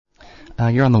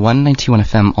You're on the 191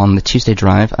 FM on the Tuesday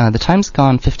Drive. The time's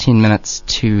gone 15 minutes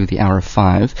to the hour of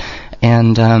 5.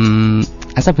 And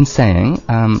as I've been saying,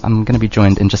 I'm going to be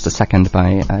joined in just a second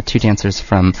by two dancers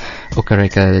from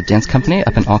Okareka Dance Company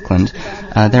up in Auckland.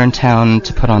 They're in town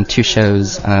to put on two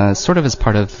shows, sort of as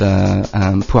part of the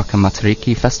Puaka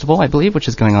Matariki Festival, I believe, which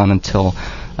is going on until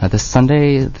this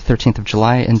Sunday, the 13th of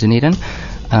July in Dunedin.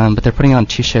 But they're putting on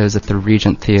two shows at the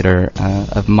Regent Theatre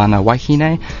of Mana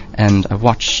Wahine, and I've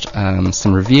watched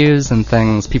some reviews and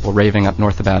things, people raving up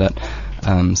north about it.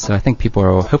 So I think people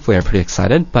are hopefully pretty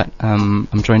excited. But I'm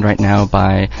joined right now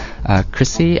by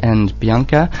Chrissy and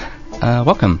Bianca.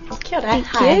 Welcome. Kia ora.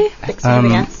 Hi. Thanks for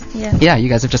having us. Yeah, you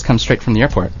guys have just come straight from the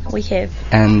airport. We have.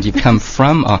 And you've come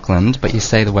from Auckland, but you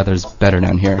say the weather's better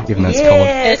down here, even though it's cold.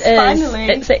 It is. Finally.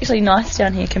 It's actually nice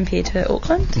down here compared to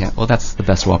Auckland. Yeah, well, that's the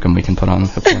best welcome we can put on,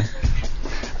 hopefully.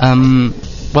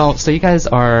 Well, so you guys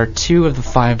are two of the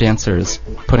 5 dancers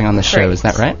putting on the show, is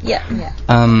that right? Yeah.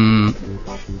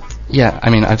 Yeah, I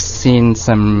mean, I've seen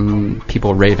some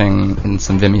people raving in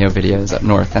some Vimeo videos up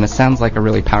north, and it sounds like a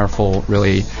really powerful,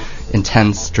 really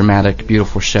intense, dramatic,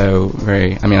 beautiful show.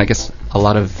 I guess a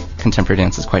lot of contemporary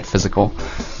dance is quite physical.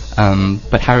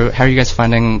 But how are you guys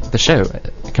finding the show,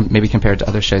 maybe compared to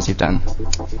other shows you've done?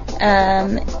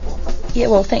 Yeah,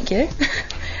 well, thank you.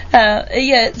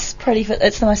 It's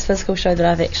it's the most physical show that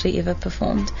I've actually ever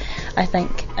performed, I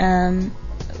think.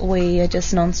 We are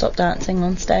just non-stop dancing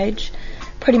on stage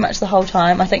pretty much the whole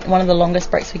time. I think one of the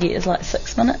longest breaks we get is like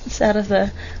 6 minutes out of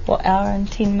the hour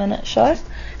and 10 minute show.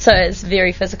 So it's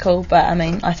very physical, but I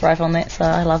mean, I thrive on that, so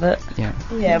I love it.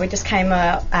 Yeah, we just came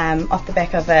off the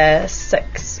back of a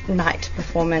 6-night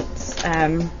performance.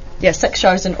 6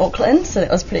 shows in Auckland, so that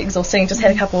was pretty exhausting. Just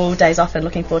had a couple of days off and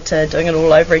looking forward to doing it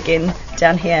all over again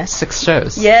down here. 6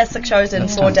 shows? Yeah, 6 shows in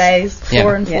 4 days.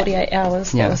 4 and 48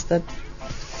 hours. Yeah. That was the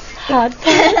hard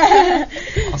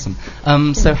Awesome.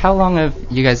 So how long have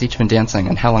you guys each been dancing,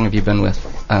 and how long have you been with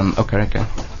Okareka?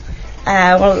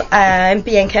 I'm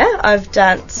Bianca. I've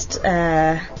danced.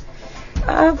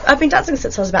 I've been dancing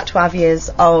since I was about 12 years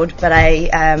old, but I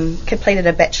completed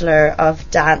a Bachelor of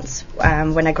Dance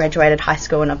when I graduated high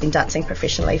school, and I've been dancing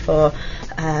professionally for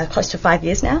close to 5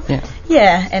 years now.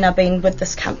 Yeah, and I've been with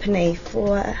this company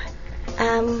for.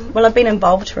 I've been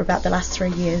involved for about the last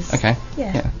 3 years. Okay.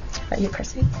 Yeah. About you,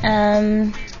 Chrissy?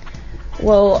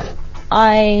 Well,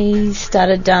 I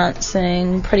started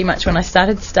dancing pretty much when I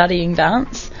started studying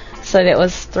dance. So that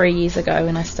was 3 years ago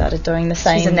when I started doing the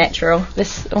same. She's a natural.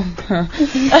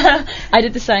 I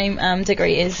did the same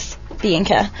degree as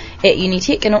Bianca at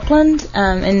Unitec in Auckland,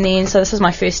 and then so this was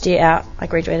my first year out. I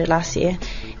graduated last year,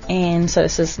 and so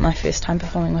this is my first time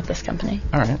performing with this company.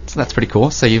 All right, so that's pretty cool.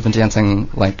 So you've been dancing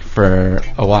for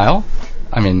a while.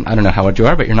 I mean, I don't know how old you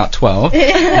are, but you're not 12. And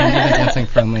you've been dancing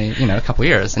for only, a couple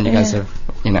years, and you guys have,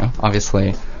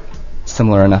 obviously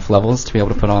similar enough levels to be able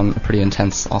to put on a pretty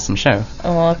intense, awesome show.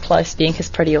 Oh, close. Bianca's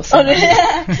pretty awesome.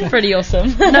 Pretty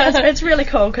awesome. No, it's really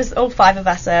cool because all 5 of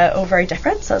us are all very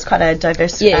different, so it's quite a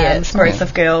diverse group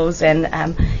of girls, and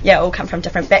all come from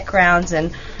different backgrounds,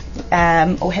 and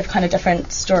all have kind of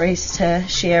different stories to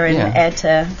share and add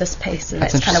to this piece, and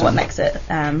that's kind of what makes it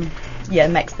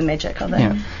makes the magic of it.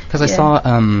 Yeah, because I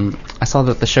saw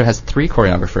that the show has 3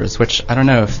 choreographers, which I don't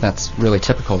know if that's really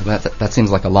typical, but that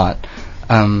seems like a lot.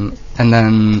 And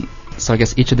then, so I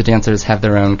guess each of the dancers have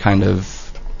their own kind of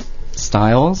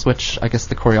styles, which I guess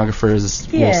the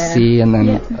choreographers will see and then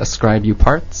ascribe you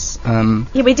parts.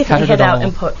 We definitely had our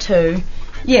input too.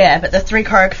 Yeah, but the 3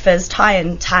 choreographers, Tai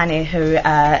and Tane, who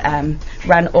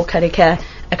run Okareka,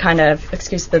 are kind of,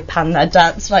 excuse the pun,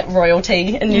 dance like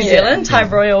royalty in New Zealand, Tai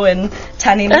Royal and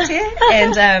Tane Natia.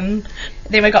 And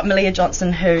then we've got Malia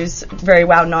Johnson, who's very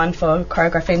well known for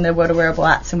choreographing the World of Wearable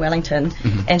Arts in Wellington,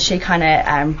 and she kind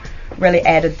of really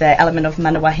added the element of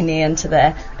mana wahine into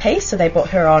the piece, so they brought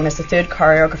her on as the 3rd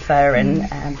choreographer,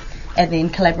 and then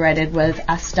collaborated with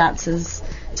us dancers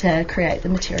to create the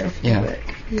material for the work.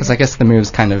 Because I guess the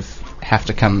moves kind of have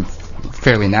to come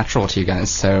fairly natural to you guys,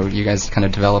 so you guys kind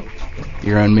of develop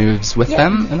your own moves with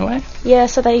them in a way? Yeah,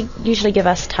 so they usually give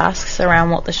us tasks around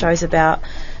what the show's about,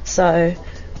 so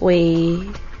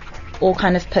we all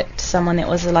kind of picked someone that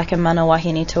was like a mana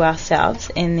wahine to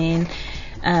ourselves, and then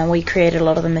we created a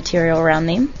lot of the material around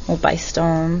them, or based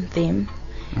on them.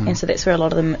 And so that's where a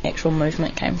lot of the actual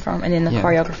movement came from, and then the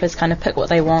choreographers kind of pick what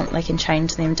they want, they can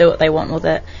change them, do what they want with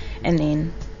it, and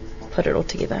then put it all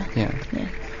together.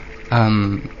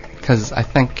 Because I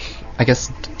guess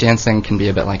dancing can be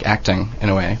a bit like acting in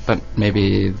a way, but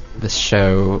maybe this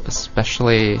show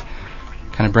especially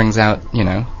kind of brings out,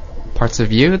 parts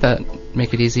of you that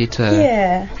make it easy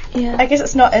to... Yeah. I guess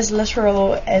it's not as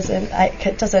literal as in, like,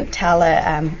 it doesn't tell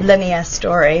a linear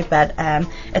story, but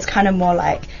it's kind of more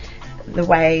like the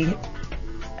way,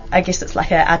 I guess it's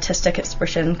like an artistic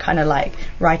expression, kind of like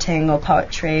writing or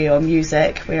poetry or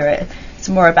music, where it's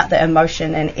more about the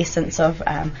emotion and essence of,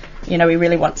 we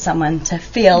really want someone to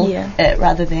feel it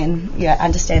rather than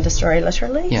understand a story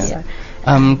literally. Yeah. So.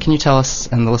 Can you tell us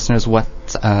and the listeners what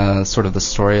sort of the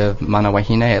story of Mana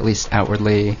Wahine, at least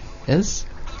outwardly, is?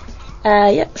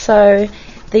 So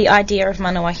the idea of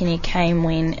Mana Wahine came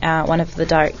when one of the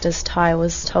directors, Tai,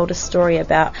 was told a story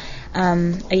about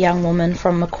a young woman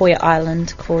from Makoia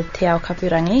Island called Te Ao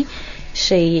Kapurangi.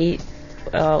 She,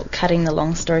 cutting the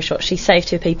long story short, she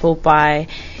saved her people by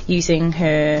using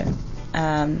her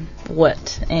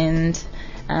wit and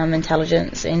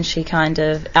intelligence, and she kind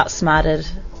of outsmarted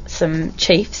some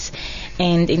chiefs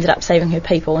and ended up saving her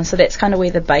people. And so that's kind of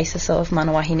where the basis of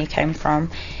Mana Wahine came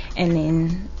from. And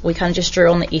then we kind of just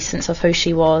drew on the essence of who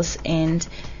she was and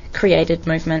created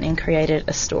movement and created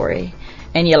a story.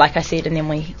 And like I said, and then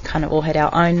we kind of all had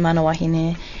our own Mana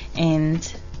Wahine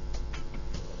and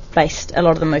based a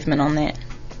lot of the movement on that.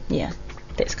 Yeah,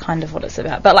 that's kind of what it's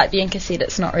about. But like Bianca said,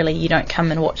 it's not really, you don't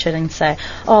come and watch it and say,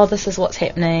 oh, this is what's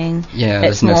happening. Yeah,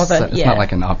 it's more of a, it's not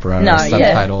like an opera or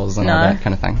subtitles and all that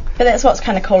kind of thing. But that's what's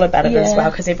kind of cool about it as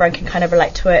well, because everyone can kind of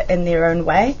relate to it in their own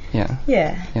way. Yeah.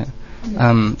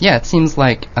 It seems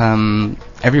like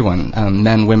everyone,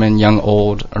 men, women, young,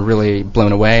 old, are really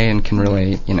blown away and can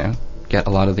really, get a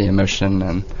lot of the emotion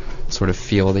and sort of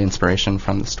feel the inspiration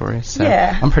from the story. So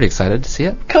I'm pretty excited to see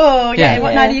it. Cool. Yeah.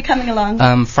 What night are you coming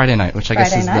along? Friday night, which I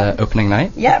guess is the opening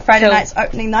night. Yeah, Friday night's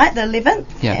opening night, the 11th.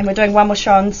 Yeah. And we're doing one more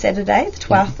show on Saturday, the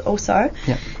 12th also.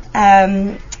 Yeah.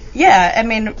 I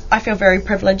feel very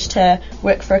privileged to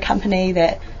work for a company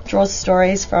that draws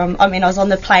stories from, I was on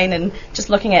the plane and just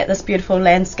looking at this beautiful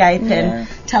landscape and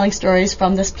telling stories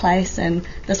from this place and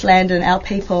this land and our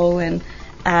people, and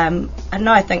I don't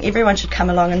know, I think everyone should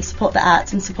come along and support the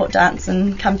arts and support dance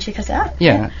and come check us out.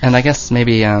 Yeah. And I guess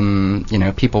maybe,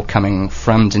 people coming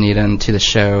from Dunedin to the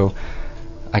show,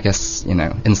 I guess,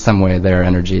 in some way their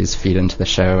energies feed into the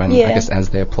show, and I guess as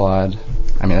they applaud,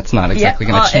 it's not exactly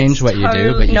going to change what you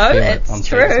do, but you feel it on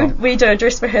stage as well. We do a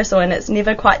dress rehearsal and it's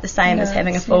never quite the same as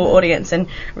having a full audience and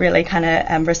really kind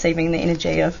of receiving the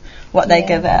energy of what they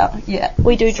give out. Yeah.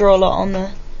 We do draw a lot on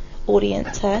the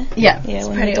audience, huh? Yeah, it's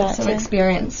a pretty awesome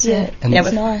experience. Yeah, and it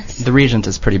was nice. The Regent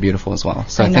is pretty beautiful as well,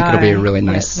 so I think it'll be a really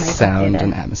nice sound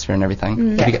and atmosphere and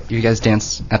everything. Have you guys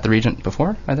danced at the Regent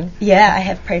before, either? Yeah, I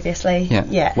have previously.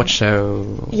 Yeah. What show?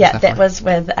 That was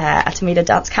with Atamita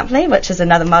Dance Company, which is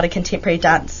another Māori contemporary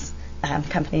dance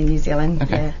company in New Zealand.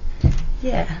 Okay.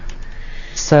 Yeah.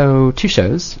 So 2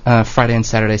 shows, Friday and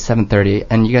Saturday, 7:30,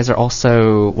 and you guys are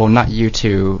also, well, not you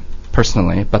two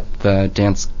personally, but the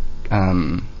dance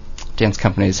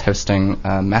company is hosting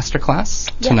a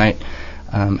masterclass tonight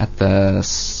at the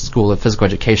School of Physical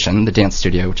Education, the dance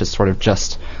studio, which is sort of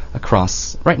just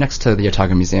across, right next to the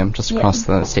Otago Museum, just across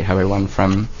the State Highway 1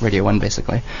 from Radio 1,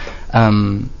 basically,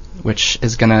 which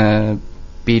is going to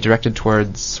be directed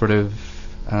towards sort of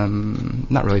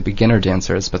not really beginner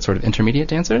dancers, but sort of intermediate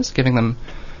dancers, giving them...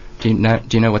 Do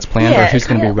you know what's planned or who's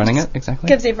going to be running it exactly?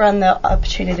 Gives everyone the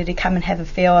opportunity to come and have a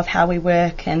feel of how we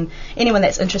work, and anyone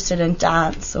that's interested in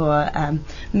dance or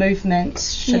movement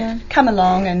should come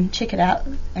along and check it out.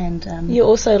 And you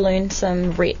also learn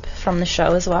some rep from the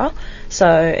show as well. So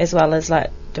as well as like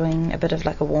doing a bit of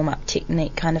like a warm-up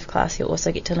technique kind of class, you'll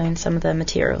also get to learn some of the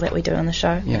material that we do on the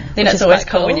show. Yeah. Then it's always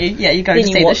cool when you go to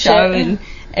see the show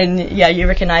and you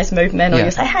recognise movement, or you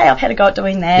say, hey, I've had a go at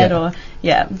doing that, or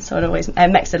sort of always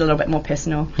makes it a little bit more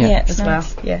personal as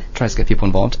nice. Well. Yeah. Tries to get people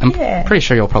involved. I'm pretty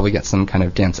sure you'll probably get some kind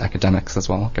of dance academics as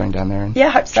well going down there. And I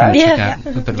hope so. Check out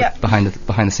a bit of behind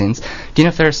the scenes. Do you know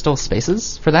if there are still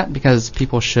spaces for that? Because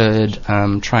people should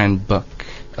try and book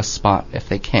a spot if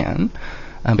they can.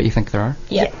 But you think there are?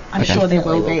 Yeah, I'm sure there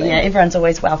will be. Yeah, everyone's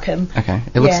always welcome. Okay.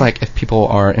 It looks like if people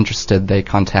are interested, they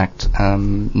contact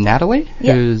Natalie,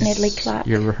 who's Natalie Clark,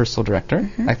 your rehearsal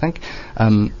director, I think.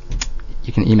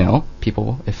 You can email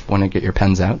people if want to get your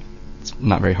pens out. It's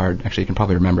not very hard. Actually, you can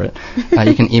probably remember it.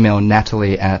 You can email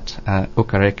Natalie at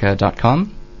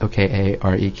okareka.com,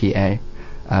 Okareka,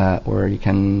 or you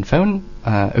can phone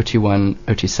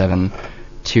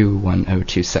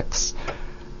 021-027-21026.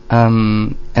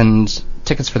 And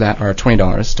tickets for that are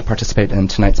 $20 to participate in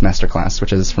tonight's masterclass,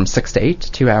 which is from 6 to 8,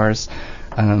 2 hours.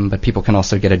 But people can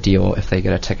also get a deal if they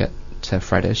get a ticket to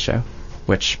Friday's show,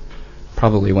 which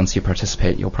probably once you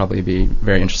participate, you'll probably be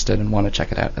very interested and want to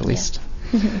check it out at least.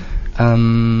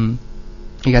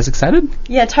 You guys excited?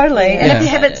 Yeah, totally. Yeah. And if you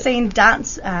haven't seen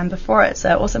dance before, it's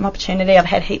an awesome opportunity. I've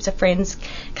had heaps of friends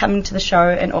come to the show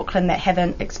in Auckland that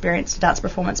haven't experienced a dance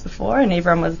performance before, and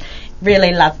everyone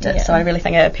really loved it. So I really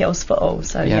think it appeals for all.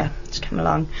 So just come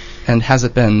along. And has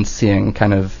it been seeing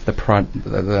kind of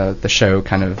the show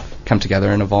kind of come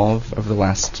together and evolve over the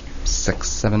last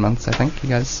 6-7 months? I think you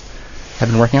guys have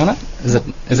been working on it. Is it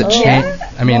changed?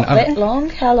 I mean, not that long.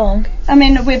 How long? I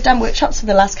mean, we've done workshops for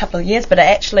the last couple of years, but it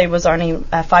actually was only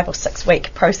a 5 or 6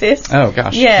 week process. Oh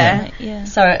gosh. Yeah.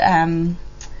 So I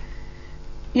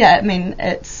mean,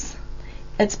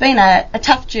 it's been a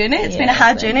tough journey. It's been a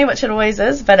hard journey, which it always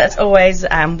is, but it's always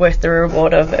worth the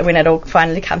reward of when it all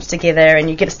finally comes together and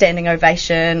you get a standing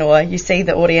ovation, or you see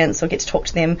the audience or get to talk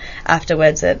to them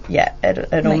afterwards. It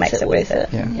all makes it worth it.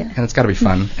 Yeah. And it's got to be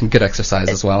fun and good exercise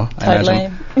as well. Totally.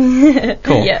 I imagine.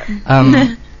 Cool.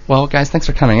 Yeah. Well, guys, thanks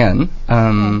for coming in.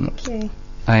 Thank you.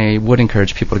 I would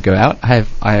encourage people to go out. I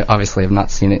obviously have not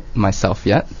seen it myself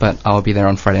yet, but I'll be there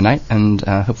on Friday night, and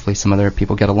hopefully some other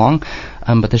people get along.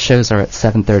 But the shows are at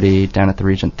 7:30 down at the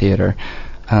Regent Theatre.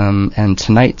 And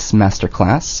tonight's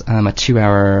masterclass, a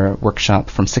 2-hour workshop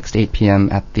from 6 to 8 p.m.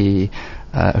 at the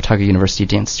Otago University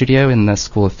Dance Studio in the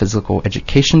School of Physical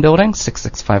Education building,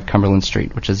 665 Cumberland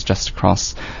Street, which is just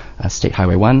across State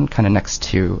Highway 1, kind of next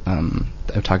to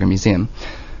the Otago Museum.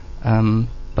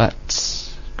 But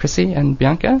Chrissy and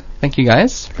Bianca, thank you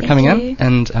guys for coming in,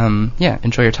 and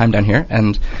enjoy your time down here,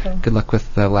 and good luck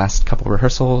with the last couple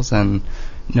rehearsals, and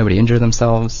nobody injure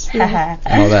themselves and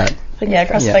all that.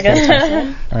 Cross fingers.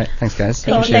 All right, thanks guys.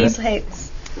 Appreciate it.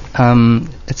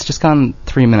 It's just gone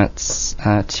 3 minutes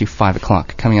to 5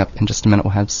 o'clock. Coming up in just a minute,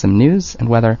 we'll have some news and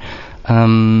weather.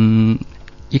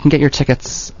 You can get your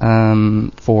tickets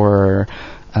for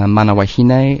Mana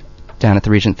Wahine down at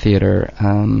the Regent Theatre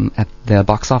at the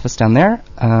box office down there,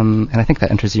 and I think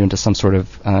that enters you into some sort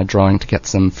of drawing to get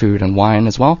some food and wine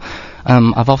as well.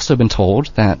 I've also been told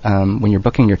that when you're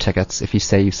booking your tickets, if you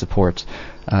say you support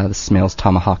the Smales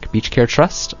Tomahawk Beach Care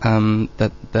Trust,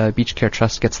 that the Beach Care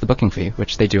Trust gets the booking fee,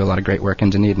 which they do a lot of great work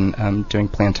in Dunedin, doing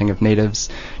planting of natives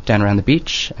down around the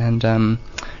beach and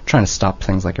trying to stop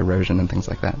things like erosion and things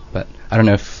like that. But I don't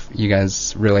know if you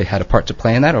guys really had a part to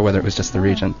play in that or whether it was just the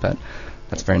Regent, but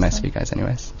that's very nice of you guys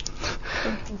anyways.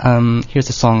 Here's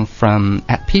a song from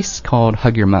At Peace called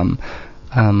Hug Your Mum.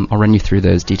 I'll run you through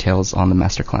those details on the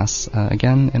masterclass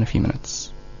again in a few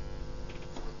minutes.